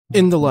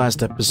In the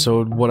last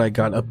episode, what I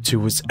got up to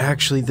was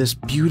actually this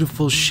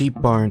beautiful sheep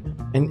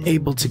barn and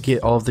able to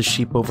get all of the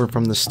sheep over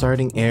from the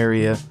starting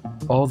area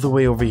all the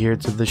way over here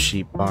to the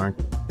sheep barn,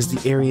 because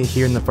the area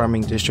here in the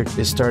farming district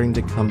is starting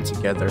to come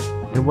together.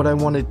 And what I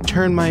want to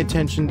turn my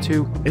attention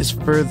to is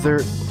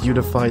further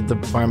beautify the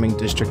farming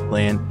district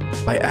land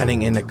by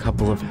adding in a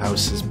couple of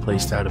houses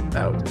placed out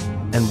about.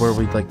 And where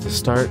we'd like to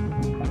start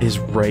is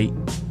right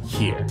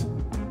here.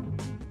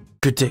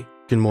 Good day.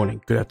 Good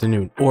morning, good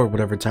afternoon, or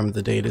whatever time of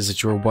the day it is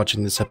that you are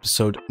watching this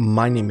episode.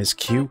 My name is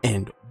Q,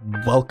 and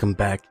welcome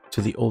back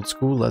to the Old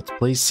School Let's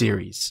Play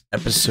series.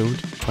 Episode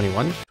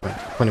 21?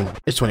 21.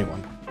 It's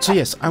 21. So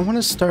yes, I want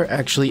to start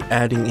actually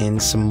adding in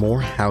some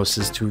more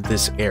houses to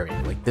this area.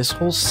 Like this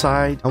whole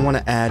side, I want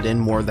to add in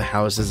more of the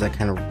houses that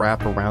kind of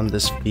wrap around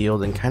this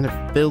field and kind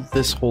of build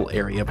this whole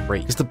area up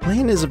right. Because the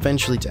plan is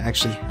eventually to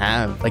actually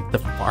have like the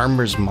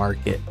farmer's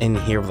market in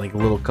here with like a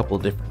little couple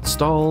of different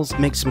stalls,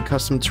 make some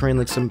custom terrain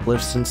like some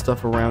glyphs and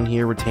stuff around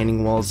here,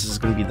 retaining walls. This is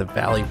going to be the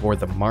valley for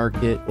the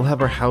market. We'll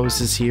have our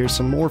houses here,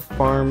 some more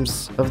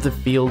farms of the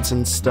fields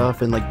and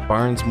stuff, and like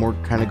barns more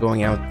kind of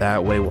going out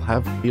that way. We'll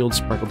have fields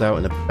sprinkled out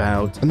and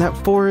about. And that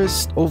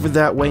forest over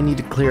that way, I need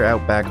to clear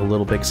out back a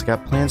little bit because I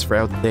got plans for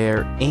out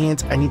there,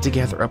 and I need to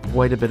gather up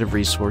quite a bit of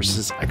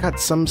resources. I got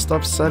some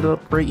stuff set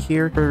up right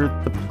here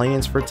for the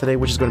plans for today,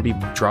 which is going to be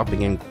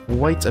dropping in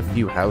quite a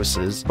few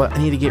houses, but I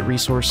need to get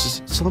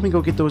resources, so let me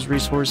go get those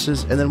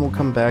resources and then we'll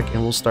come back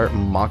and we'll start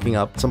mocking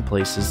up some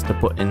places to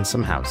put in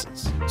some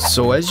houses.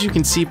 So as you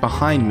can see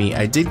behind me,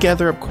 I did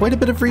gather up quite a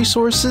bit of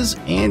resources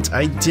and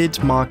I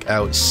did mock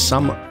out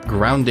some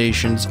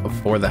groundations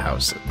for the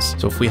houses.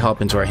 So if we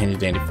hop into our handy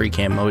dandy free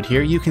cam mode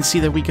here, you can see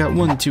that we got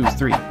 1, 2,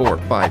 3, 4,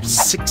 5,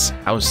 6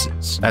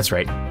 houses. That's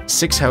right,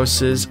 6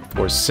 houses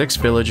for 6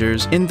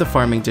 villagers in the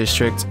farming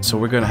district. So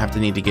we're gonna have to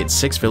need to get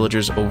 6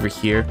 villagers over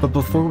here. But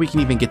before we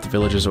can even get the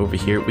villagers over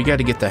here, we got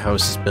to get the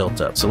houses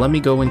built up. So let me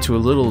go into a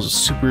little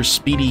super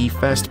speedy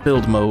fast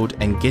build mode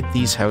and get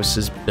these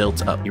houses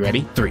built up. You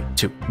ready? 3,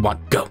 2, 1,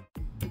 go.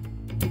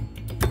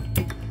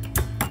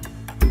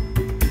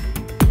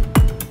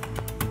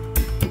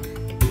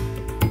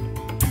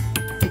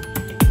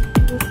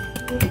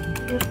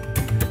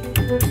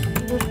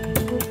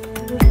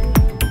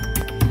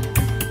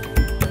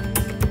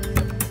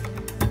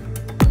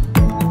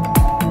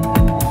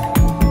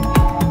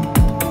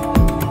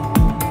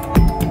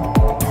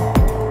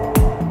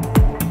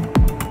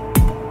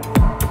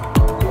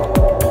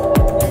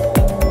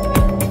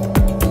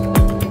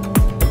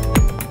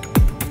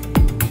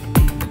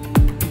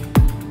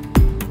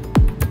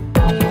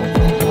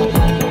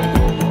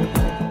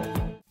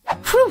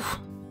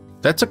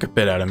 That took a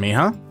bit out of me,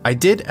 huh? I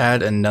did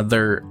add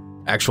another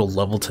actual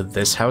level to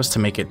this house to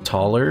make it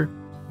taller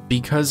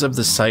because of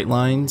the sight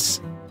lines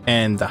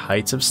and the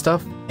heights of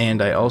stuff,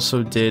 and I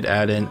also did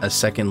add in a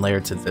second layer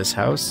to this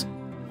house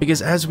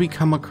because as we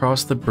come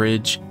across the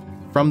bridge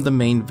from the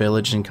main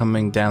village and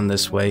coming down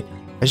this way,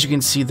 as you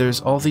can see,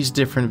 there's all these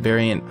different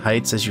variant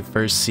heights as you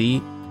first see,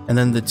 and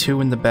then the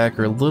two in the back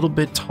are a little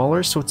bit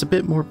taller, so it's a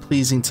bit more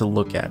pleasing to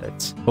look at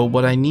it. But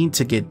what I need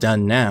to get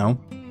done now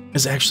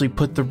is actually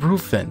put the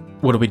roof in.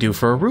 What do we do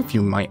for a roof,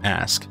 you might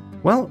ask?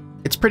 Well,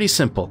 it's pretty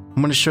simple.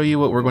 I'm going to show you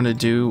what we're going to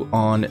do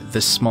on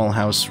this small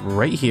house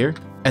right here,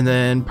 and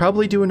then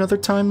probably do another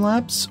time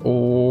lapse,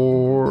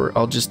 or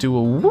I'll just do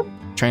a whoop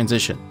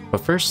transition. But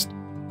first,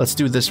 let's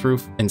do this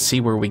roof and see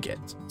where we get.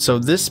 So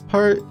this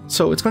part,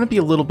 so it's going to be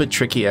a little bit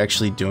tricky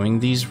actually doing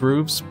these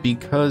roofs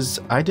because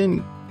I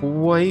didn't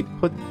quite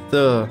put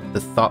the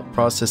thought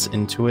process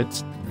into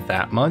it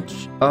that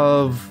much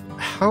of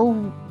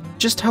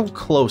just how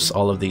close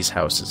all of these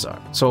houses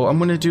are. So I'm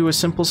going to do a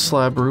simple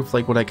slab roof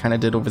like what I kind of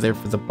did over there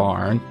for the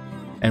barn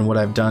and what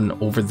I've done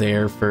over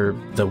there for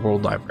the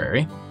World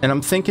Library. And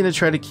I'm thinking to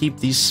try to keep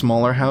these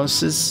smaller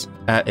houses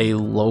at a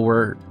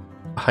lower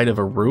height of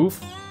a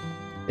roof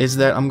is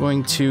that I'm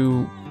going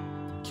to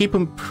keep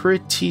them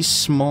pretty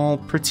small,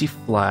 pretty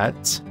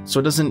flat, so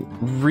it doesn't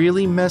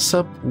really mess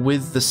up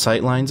with the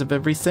sight lines of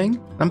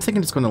everything. I'm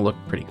thinking it's going to look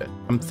pretty good.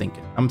 I'm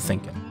thinking.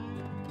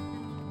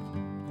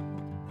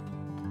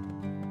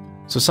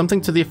 So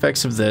something to the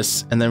effects of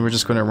this, and then we're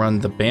just going to run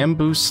the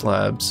bamboo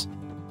slabs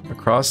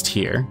across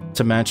here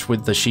to match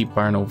with the sheep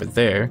barn over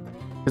there,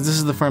 because this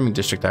is the farming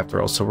district after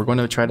all, so we're going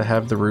to try to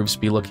have the roofs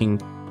be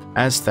looking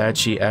as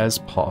thatchy as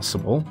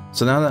possible.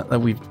 So now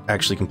that we've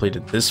actually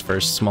completed this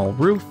first small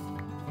roof,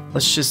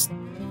 let's just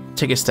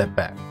take a step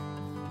back.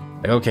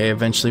 Like, okay,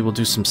 eventually we'll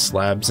do some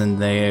slabs in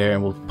there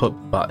and we'll put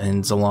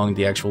buttons along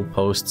the actual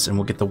posts and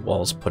we'll get the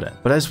walls put in.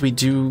 But as we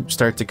do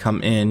start to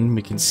come in,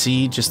 we can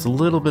see just a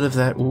little bit of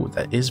that. Ooh,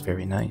 that is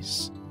very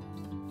nice.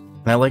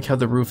 And I like how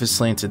the roof is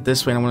slanted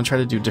this way, and I'm going to try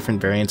to do different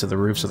variants of the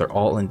roof so they're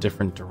all in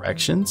different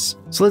directions.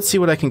 So let's see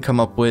what I can come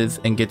up with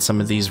and get some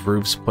of these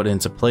roofs put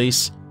into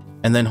place.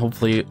 And then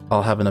hopefully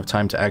I'll have enough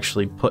time to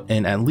actually put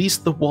in at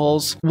least the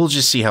walls. We'll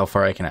just see how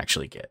far I can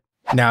actually get.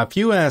 Now, if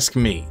you ask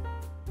me,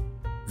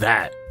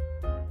 that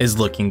is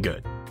looking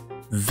good.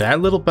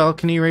 that little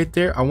balcony right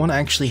there, I want to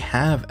actually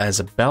have as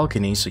a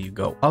balcony. So you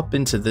go up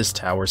into this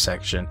tower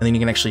section, and then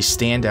you can actually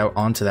stand out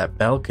onto that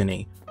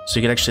balcony. So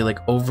you can actually like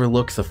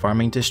overlook the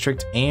farming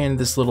district and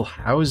this little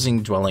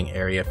housing dwelling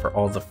area for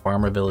all the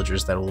farmer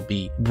villagers that will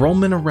be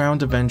roaming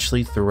around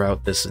eventually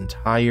throughout this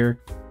entire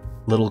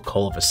little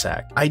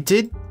cul-de-sac. I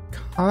did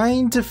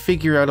kind of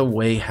figure out a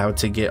way how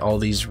to get all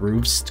these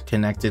roofs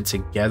connected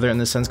together in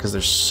the sense because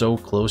they're so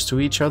close to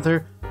each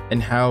other,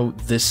 and how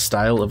this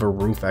style of a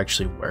roof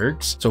actually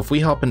works. So if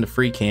we hop into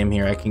free cam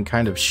here, I can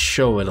kind of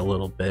show it a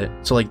little bit.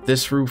 So like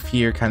this roof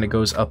here kind of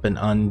goes up and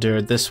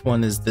under. This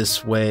one is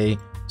this way.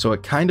 So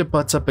it kind of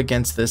butts up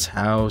against this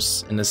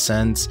house in a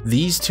sense.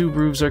 These two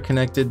roofs are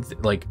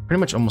connected. Like pretty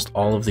much almost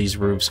all of these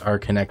roofs are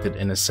connected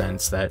in a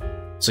sense that,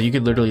 so you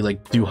could literally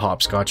like do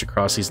hopscotch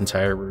across these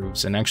entire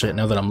roofs. And actually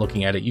now that I'm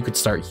looking at it, you could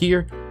start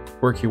here,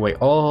 work your way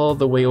all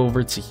the way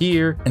over to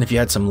here. And if you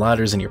had some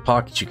ladders in your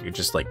pockets, you could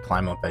just like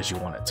climb up as you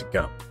wanted to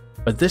go.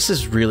 But this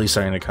is really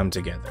starting to come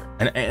together.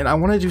 And I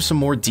want to do some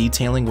more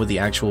detailing with the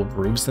actual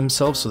roofs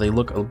themselves so they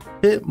look a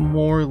bit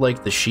more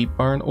like the sheep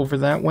barn over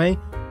that way,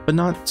 but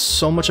not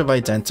so much of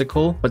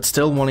identical, but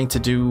still wanting to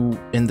do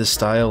in the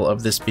style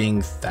of this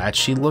being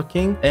thatchy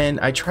looking. And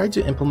I tried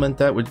to implement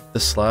that with the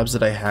slabs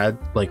that I had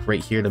like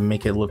right here to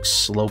make it look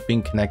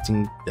sloping,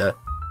 connecting the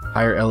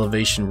higher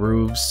elevation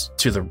roofs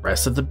to the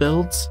rest of the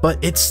builds.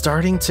 But it's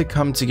starting to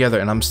come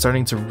together, and I'm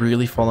starting to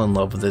really fall in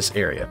love with this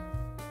area.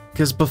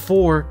 Because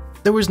before,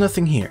 there was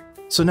nothing here.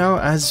 So now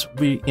as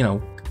we,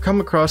 come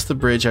across the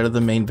bridge out of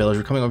the main village,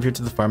 we're coming over here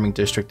to the farming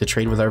district to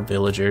trade with our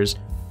villagers,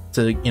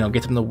 to,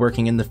 get them to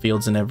working in the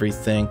fields and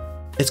everything.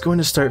 It's going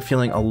to start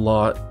feeling a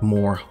lot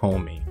more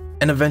homey.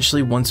 And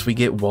eventually, once we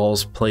get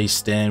walls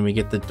placed in, we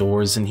get the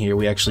doors in here,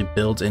 we actually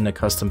build in a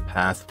custom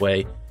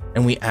pathway,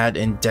 and we add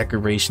in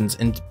decorations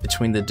in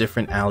between the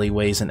different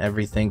alleyways and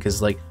everything,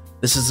 because like,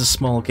 this is a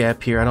small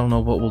gap here. I don't know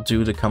what we'll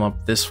do to come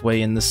up this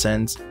way in the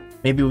sense.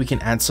 Maybe we can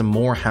add some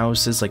more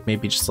houses, like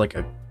maybe just like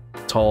a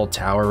tall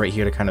tower right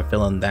here to kind of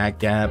fill in that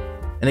gap.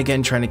 And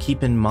again, trying to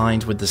keep in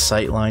mind with the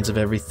sight lines of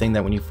everything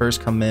that when you first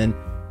come in,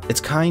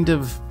 it's kind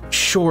of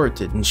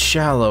short and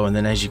shallow, and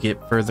then as you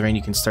get further in,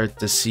 you can start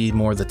to see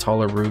more of the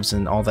taller roofs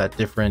and all that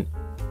different,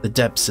 the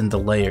depths and the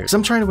layers.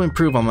 I'm trying to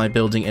improve on my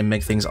building and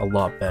make things a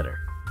lot better.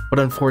 But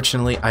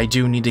unfortunately, I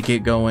do need to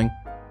get going.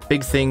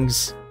 Big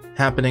things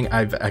happening.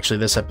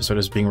 This episode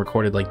is being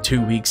recorded like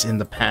 2 weeks in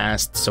the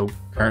past, so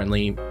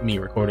currently me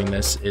recording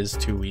this is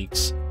 2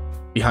 weeks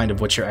behind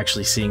of what you're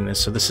actually seeing this.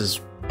 So this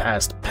is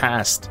past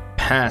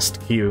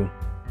Q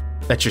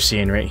that you're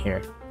seeing right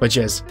here. But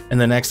yes, in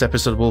the next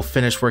episode, we'll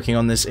finish working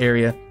on this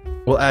area.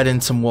 We'll add in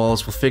some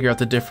walls. We'll figure out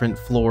the different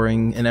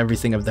flooring and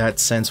everything of that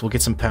sense. We'll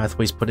get some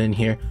pathways put in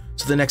here.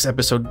 So the next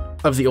episode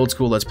of the Old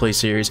School Let's Play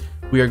series,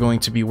 we are going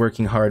to be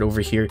working hard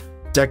over here,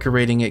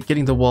 decorating it,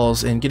 getting the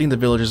walls and getting the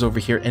villagers over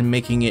here and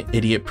making it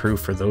idiot proof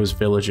for those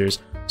villagers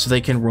so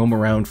they can roam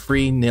around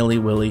free,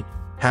 nilly-willy,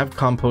 have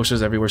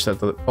composters everywhere so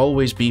that they'll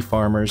always be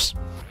farmers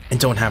and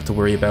don't have to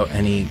worry about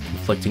any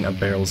conflicting of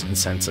barrels and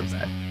sense of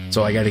that.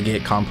 So I got to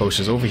get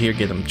composters over here,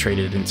 get them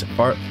traded into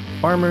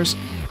farmers,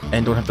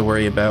 and don't have to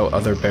worry about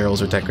other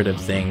barrels or decorative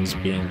things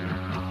being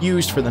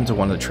used for them to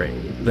want to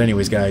trade. But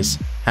anyways, guys,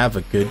 have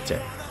a good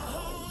day.